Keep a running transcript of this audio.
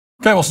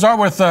Okay, we'll start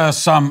with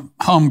some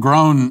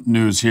homegrown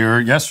news here.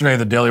 Yesterday,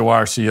 the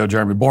DailyWire CEO,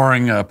 Jeremy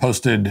Boring,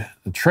 posted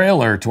the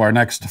trailer to our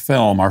next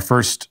film, our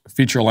first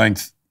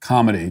feature-length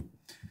comedy,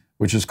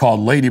 which is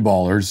called Lady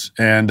Ballers.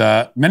 And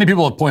many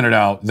people have pointed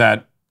out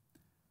that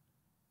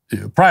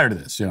prior to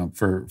this,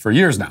 for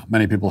years now,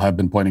 many people have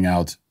been pointing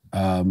out,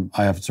 I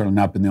have certainly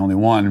not been the only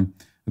one,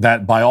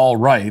 that by all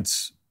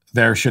rights,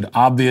 there should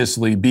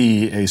obviously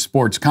be a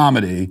sports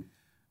comedy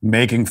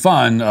making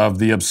fun of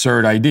the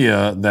absurd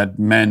idea that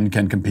men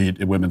can compete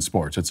in women's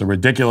sports. It's a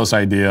ridiculous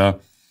idea.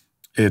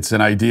 It's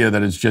an idea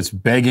that is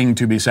just begging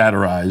to be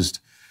satirized,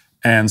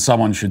 and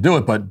someone should do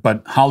it.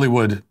 But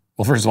Hollywood,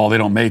 well, first of all, they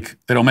don't make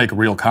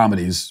real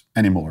comedies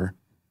anymore,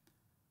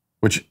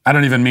 which I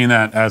don't even mean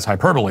that as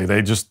hyperbole.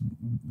 They just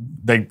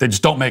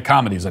don't make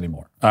comedies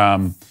anymore.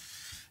 And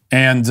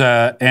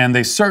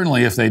they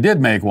certainly, if they did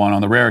make one,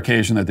 on the rare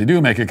occasion that they do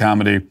make a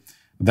comedy,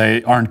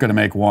 they aren't going to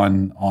make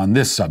one on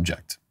this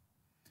subject.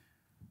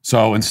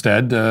 So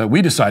instead,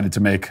 we decided to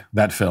make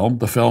that film,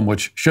 the film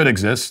which should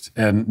exist,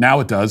 and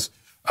now it does.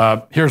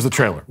 Here's the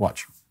trailer.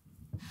 Watch.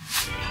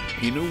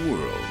 In a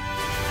world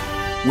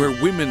where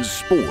women's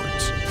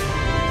sports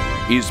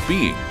is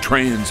being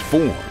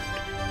transformed,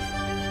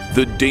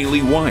 the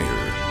Daily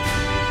Wire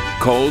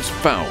calls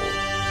foul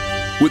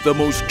with the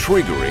most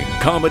triggering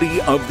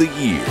comedy of the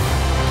year.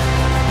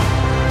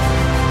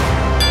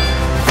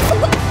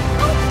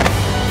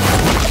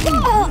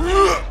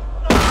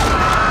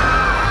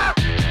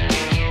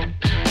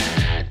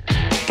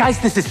 Guys,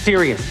 this is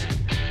serious.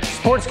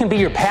 Sports can be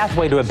your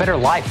pathway to a better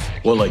life.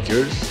 Well, like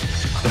yours?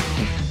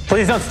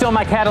 Please don't steal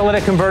my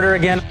catalytic converter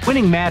again.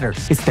 Winning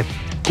matters. It's the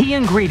key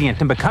ingredient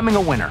in becoming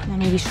a winner.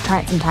 Maybe you should try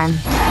it sometime.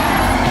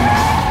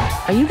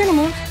 Are you gonna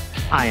move?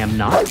 I am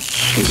not.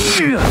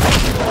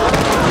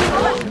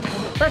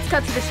 Let's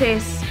cut to the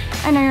chase.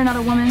 I know you're not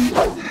a woman.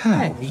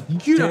 Hey,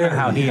 you don't know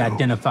how he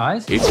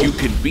identifies. If you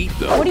can beat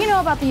them, What do you know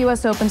about the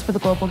U.S. Opens for the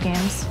Global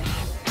Games?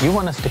 You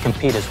want us to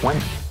compete as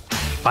women.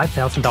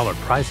 $5,000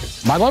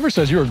 prizes. My lover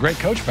says you were a great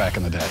coach back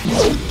in the day.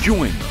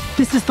 join them.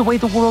 This is the way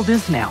the world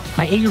is now.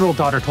 My 8-year-old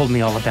daughter told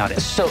me all about it.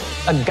 So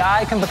a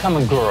guy can become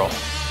a girl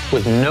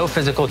with no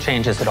physical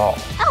changes at all.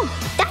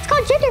 Oh, that's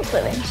called gender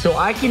fluid. So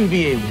I can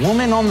be a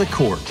woman on the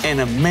court and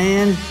a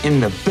man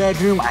in the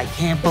bedroom. I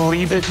can't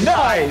believe it.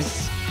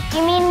 Nice!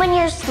 You mean when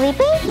you're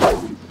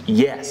sleeping?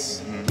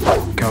 Yes.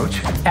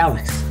 Coach,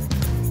 Alex,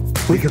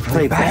 we could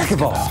play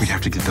basketball. We'd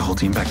have to get the whole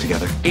team back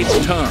together.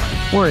 It's time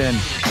we're in.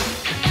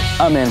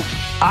 I'm in.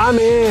 I'm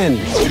in.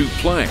 to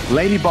play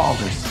Lady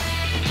Ballers.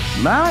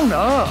 Mount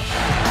up.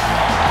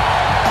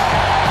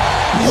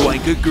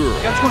 like a girl.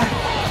 That's right.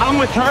 I'm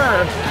with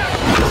her.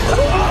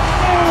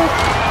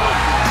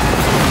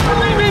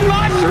 I'm in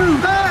my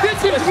truth.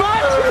 This is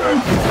my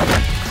truth.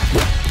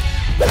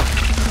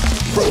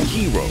 From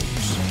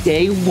heroes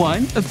Day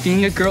one of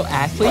being a girl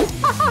athlete.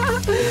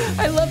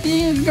 I love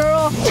being a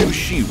girl. to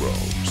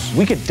sheroes.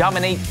 We could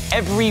dominate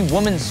every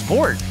woman's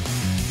sport.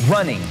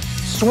 Running,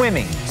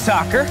 swimming,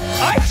 soccer.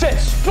 I said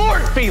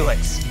sport,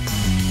 Felix!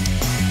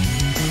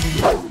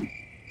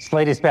 It's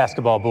ladies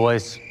basketball,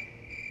 boys.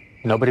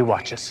 Nobody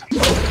watches.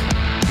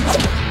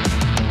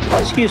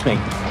 Excuse me,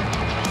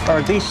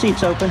 are these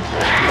seats open?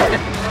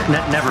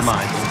 Never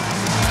mind.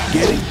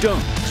 Getting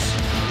dunks.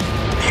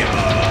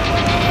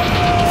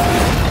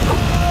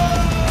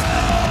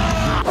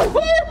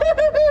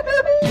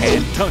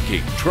 And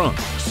tucking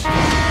trunks.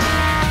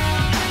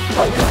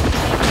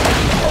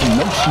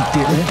 No, she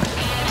didn't.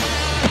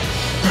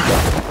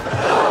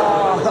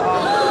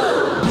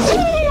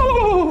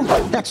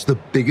 That's the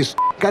biggest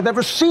I've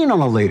ever seen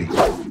on a lady.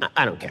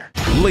 I don't care.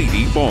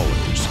 Lady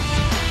Ballers.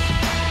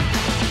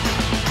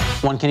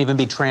 One can even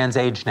be trans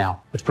age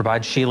now, which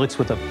provides Sheelix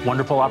with a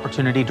wonderful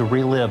opportunity to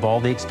relive all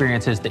the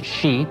experiences that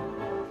she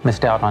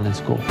missed out on in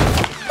school.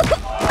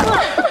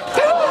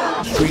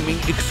 Streaming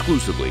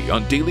exclusively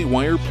on Daily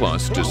Wire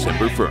Plus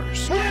December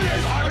 1st.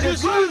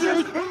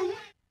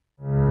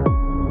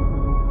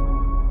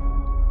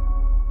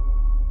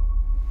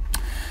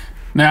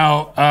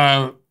 Now,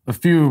 a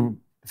few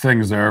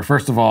things there.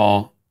 First of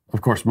all,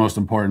 of course, most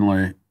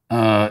importantly,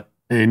 a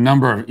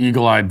number of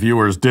eagle-eyed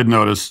viewers did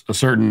notice a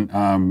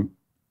certain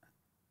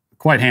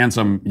quite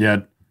handsome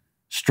yet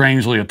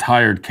strangely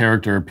attired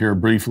character appear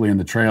briefly in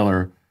the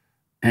trailer,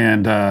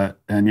 and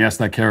yes,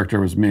 that character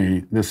was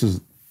me. This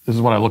is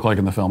what I look like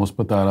in the film. Let's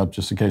put that up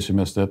just in case you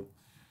missed it.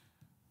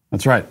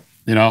 That's right,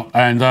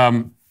 and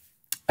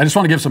I just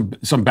want to give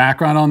some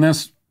background on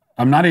this.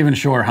 I'm not even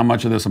sure how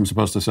much of this I'm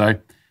supposed to say,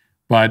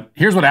 but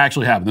here's what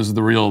actually happened. This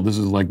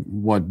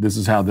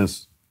is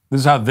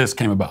how this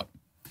came about.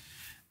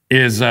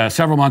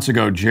 Several months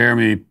ago,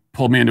 Jeremy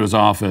pulled me into his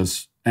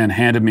office and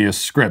handed me a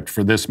script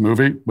for this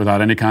movie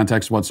without any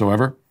context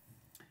whatsoever,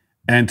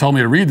 and told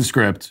me to read the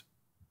script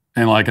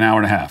in like an hour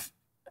and a half.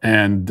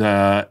 And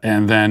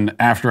then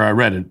after I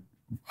read it,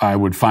 I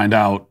would find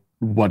out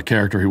what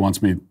character he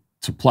wants me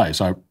to play.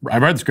 So I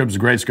read the script. It was a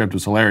great script. It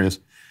was hilarious.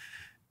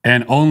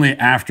 And only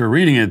after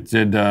reading it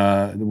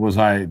was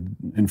I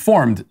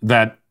informed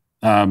that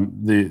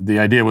the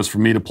idea was for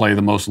me to play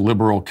the most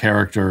liberal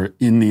character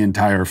in the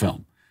entire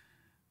film.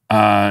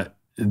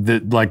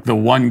 Like the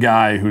one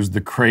guy who's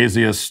the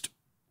craziest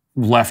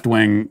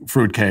left-wing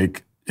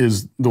fruitcake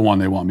is the one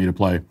they want me to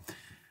play.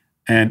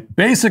 And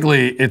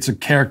basically, it's a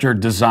character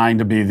designed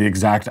to be the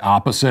exact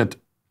opposite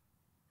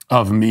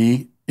of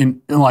me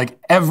in like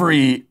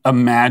every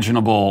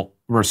imaginable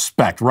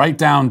respect, right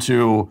down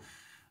to,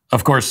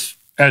 of course,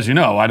 as you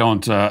know, I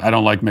don't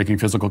like making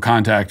physical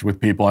contact with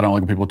people. I don't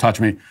like when people touch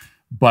me.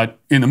 But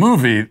in the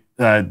movie,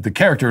 the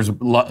character is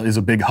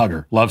a big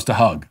hugger, loves to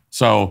hug.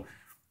 So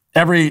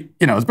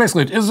it's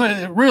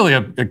basically really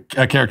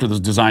a character that's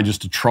designed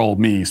just to troll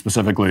me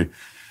specifically,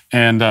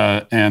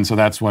 and so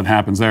that's what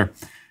happens there.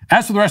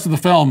 As for the rest of the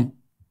film,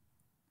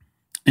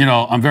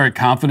 I'm very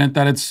confident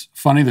that it's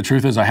funny. The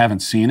truth is, I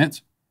haven't seen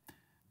it,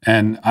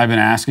 and I've been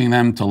asking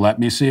them to let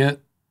me see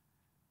it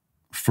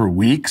for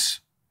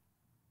weeks,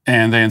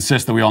 and they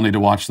insist that we all need to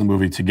watch the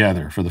movie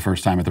together for the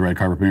first time at the red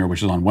carpet premiere,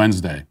 which is on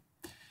Wednesday,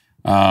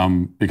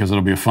 because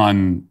it'll be a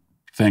fun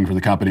thing for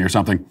the company or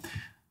something.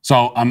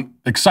 So I'm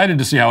excited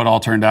to see how it all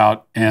turned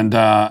out, and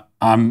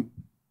I'm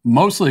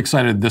mostly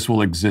excited this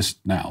will exist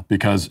now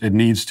because it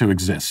needs to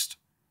exist.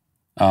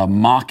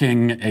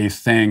 Mocking a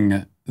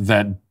thing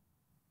that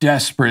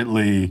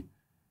desperately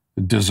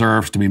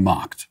deserves to be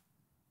mocked.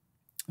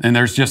 And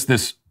there's just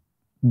this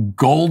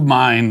gold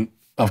mine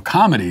of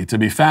comedy to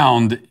be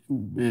found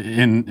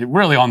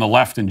really on the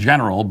left in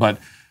general, but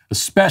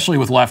especially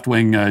with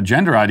left-wing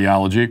gender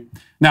ideology.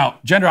 Now,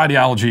 gender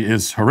ideology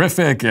is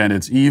horrific, and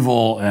it's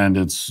evil, and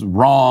it's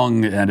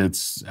wrong, and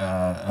it's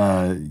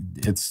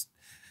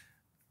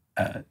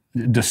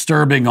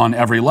disturbing on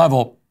every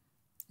level,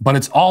 but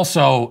it's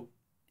also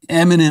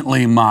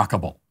eminently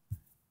mockable.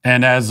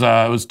 And as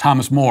it was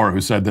Thomas More who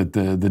said that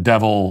the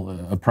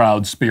devil, a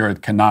proud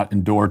spirit, cannot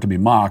endure to be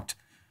mocked,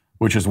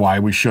 which is why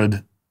we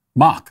should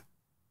mock.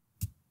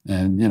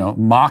 And,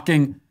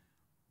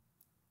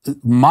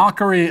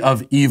 mockery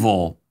of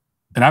evil,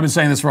 and I've been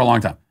saying this for a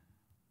long time,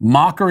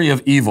 mockery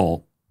of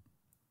evil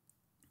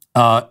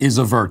is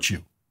a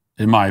virtue,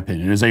 in my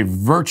opinion. It is a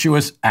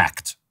virtuous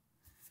act.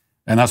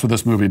 And that's what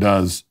this movie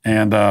does.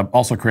 And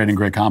also creating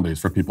great comedies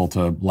for people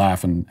to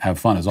laugh and have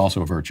fun is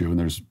also a virtue.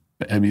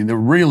 And there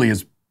really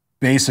is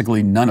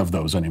basically none of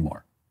those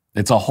anymore.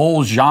 It's a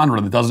whole genre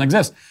that doesn't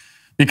exist.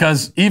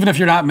 Because even if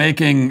you're not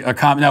making a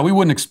comedy, now we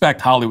wouldn't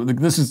expect Hollywood,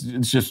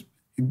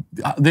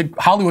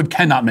 Hollywood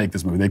cannot make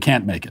this movie. They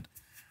can't make it.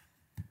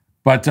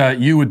 But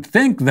you would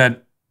think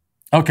that,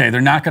 okay,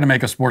 they're not going to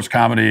make a sports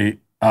comedy,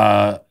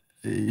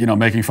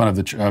 making fun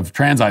of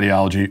trans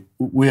ideology.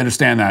 We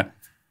understand that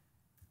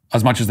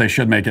as much as they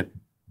should make it.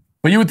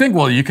 But you would think,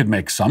 well, you could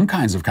make some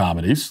kinds of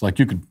comedies. Like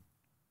you could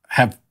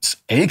have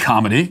a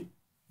comedy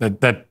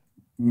that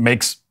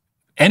makes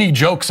any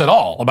jokes at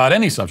all about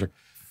any subject.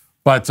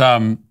 But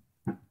the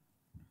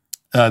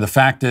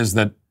fact is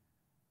that,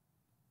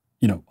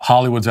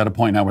 Hollywood's at a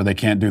point now where they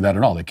can't do that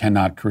at all. They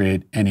cannot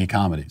create any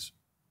comedies.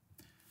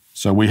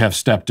 So we have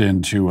stepped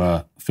in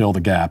to fill the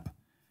gap.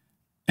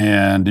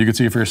 And you can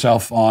see it for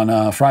yourself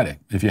on Friday.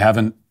 If you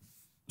haven't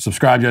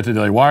subscribed yet to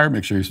Daily Wire,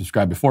 make sure you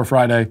subscribe before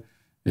Friday.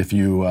 If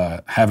you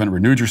haven't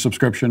renewed your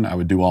subscription, I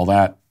would do all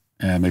that.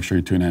 And make sure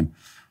you tune in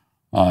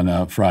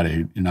on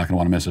Friday. You're not going to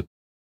want to miss it.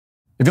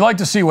 If you'd like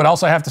to see what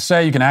else I have to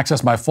say, you can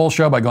access my full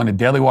show by going to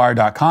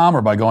dailywire.com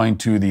or by going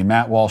to the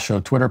Matt Walsh Show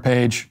Twitter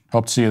page.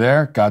 Hope to see you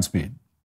there. Godspeed.